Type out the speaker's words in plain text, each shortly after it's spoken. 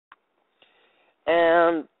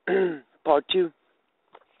And part two,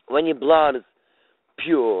 when your blood is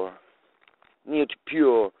pure, near to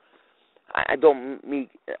pure, I don't mean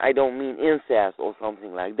incest or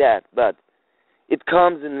something like that, but it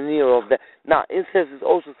comes in the near of that. Now, incest is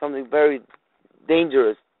also something very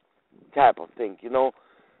dangerous type of thing,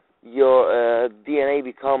 Your DNA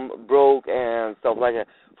become broke and stuff like that.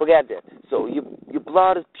 Forget that. So your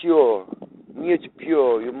blood is pure, near to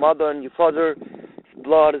pure. Your mother and your father's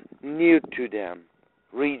blood is near to them,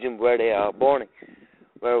 region where they are born,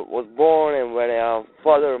 where it was born, and where their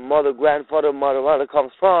father, mother, grandfather, mother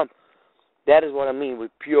comes from. That is what I mean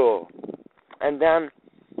with pure. And then,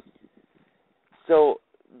 so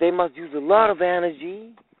they must use a lot of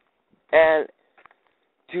energy and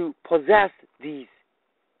to possess these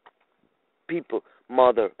people,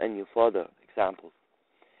 mother and your father, examples.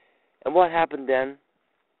 And what happened then?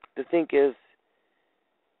 The thing is,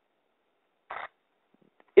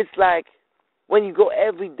 it's like when you go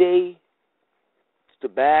every day to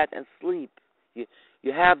bed and sleep.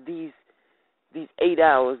 You have these 8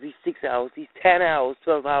 hours, these 6 hours, these 10 hours,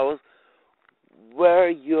 12 hours, where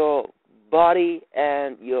your body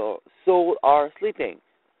and your soul are sleeping.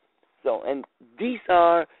 So, and these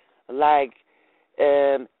are like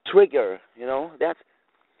trigger, that's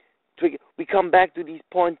trigger. We come back to these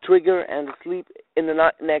point trigger and sleep in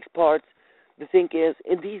the next parts. The thing is,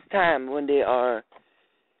 in these time when they are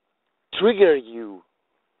trigger you,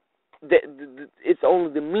 it's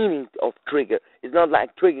only the meaning of trigger. It's not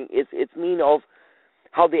like triggering. It's meaning of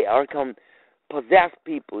how they are possess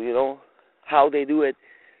people. How they do it.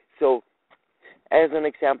 So, as an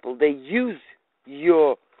example, they use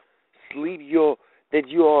your sleep. You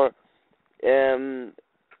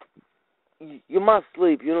must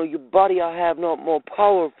sleep. Your body have no more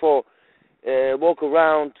power for walk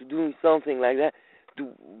around to doing something like that, to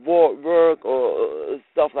work or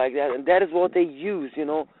stuff like that, and that is what they use.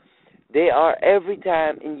 They are every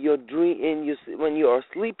time in your dream, when you are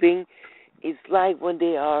sleeping. It's like when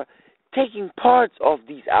they are taking parts of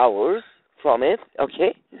these hours from it,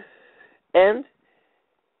 okay? And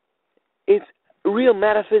it's real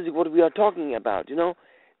metaphysics what we are talking about,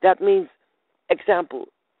 That means, example,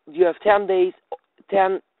 you have 10 days,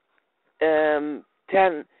 10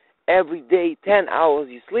 every day, 10 hours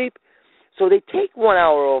you sleep. So they take 1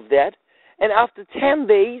 hour of that, and after 10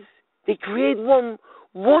 days, they create one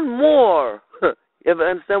more. You ever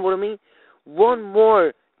understand what I mean? One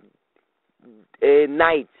more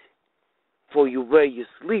night for you where you're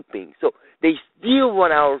sleeping. So they steal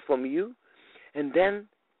 1 hour from you, and then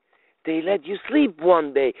they let you sleep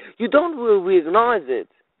one day. You don't really recognize it.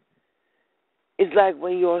 It's like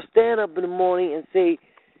when you stand up in the morning and say,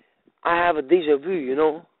 I have a déjà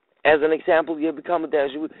vu, As an example, you become a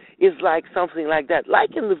déjà vu. It's like something like that.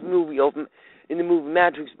 Like in the movie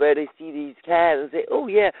Matrix, where they see these cats and say, oh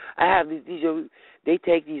yeah, I have this déjà vu. They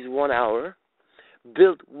take these 1 hour,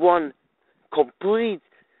 build one complete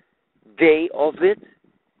day of it,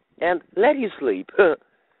 and let you sleep.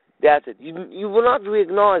 That's it. You will not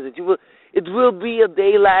recognize it. It will be a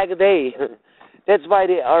day like a day. That's why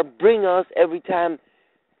they bring us every time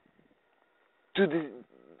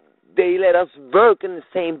they let us work in the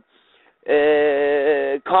same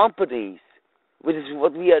companies, which is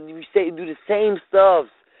what we say, do the same stuff,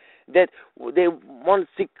 that they want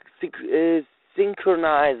to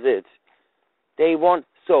synchronize it. They want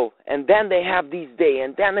so, and then they have these days,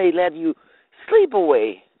 and then they let you sleep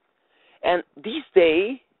away. And these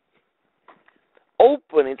days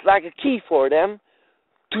open, it's like a key for them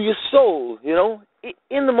to your soul,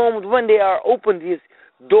 In the moment when they are open this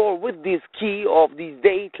door with this key of these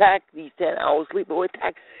day tack, these 10 hours sleep away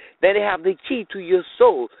tack, then they have the key to your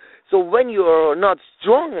soul. So when you are not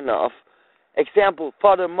strong enough, example,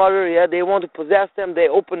 father, mother, they want to possess them, they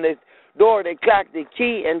open the door, they clack the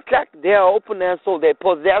key, and clack, they are open their soul, they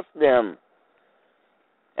possess them.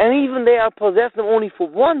 And even they are possessed them only for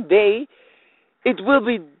 1 day, it will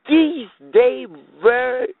be this day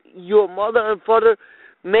where your mother and father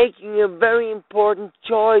making a very important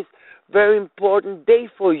choice, very important day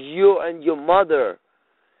for you and your mother.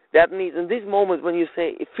 That means in this moment when you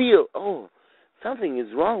feel, oh, something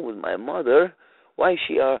is wrong with my mother, why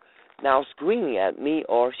she are now screaming at me,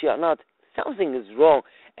 or she are not, something is wrong.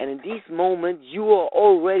 And in this moment you are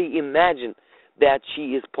already imagine that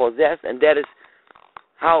she is possessed, and that is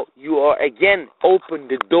how you are again open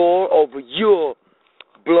the door over your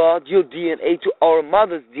blood, your DNA to our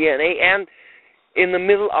mother's DNA, and in the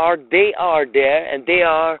middle they are there, and they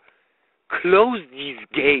are close these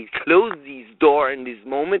gates, close these door in this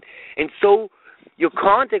moment, and so your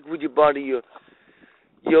contact with your body,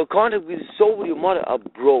 your contact with the soul, with your mother are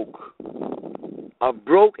broke. are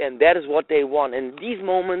broke, and that is what they want. And in these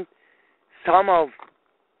moments, some of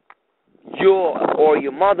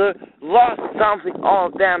your mother lost something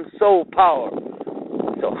of them so power.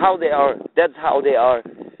 So how they are, that's how they are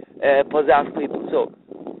possessed people. So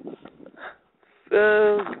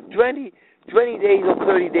 20 days or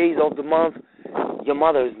 30 days of the month, your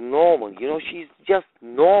mother is normal. She's just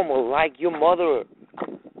normal like your mother.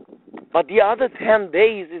 But the other 10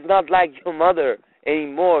 days is not like your mother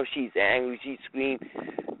anymore. She's angry, she screams,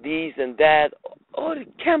 this and that. Or it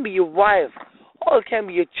can be your wife, or it can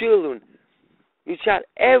be your children. Your child,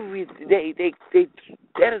 every day,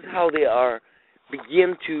 that is how they are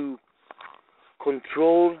begin to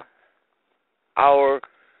control our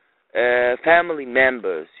family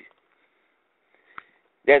members.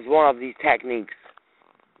 That's one of these techniques.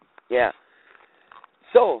 Yeah.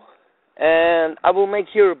 So, and I will make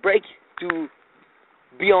here a break to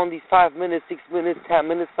be on these 5 minutes, 6 minutes, 10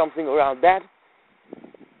 minutes, something around that.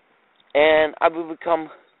 And I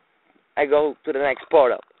go to the next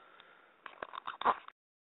part of.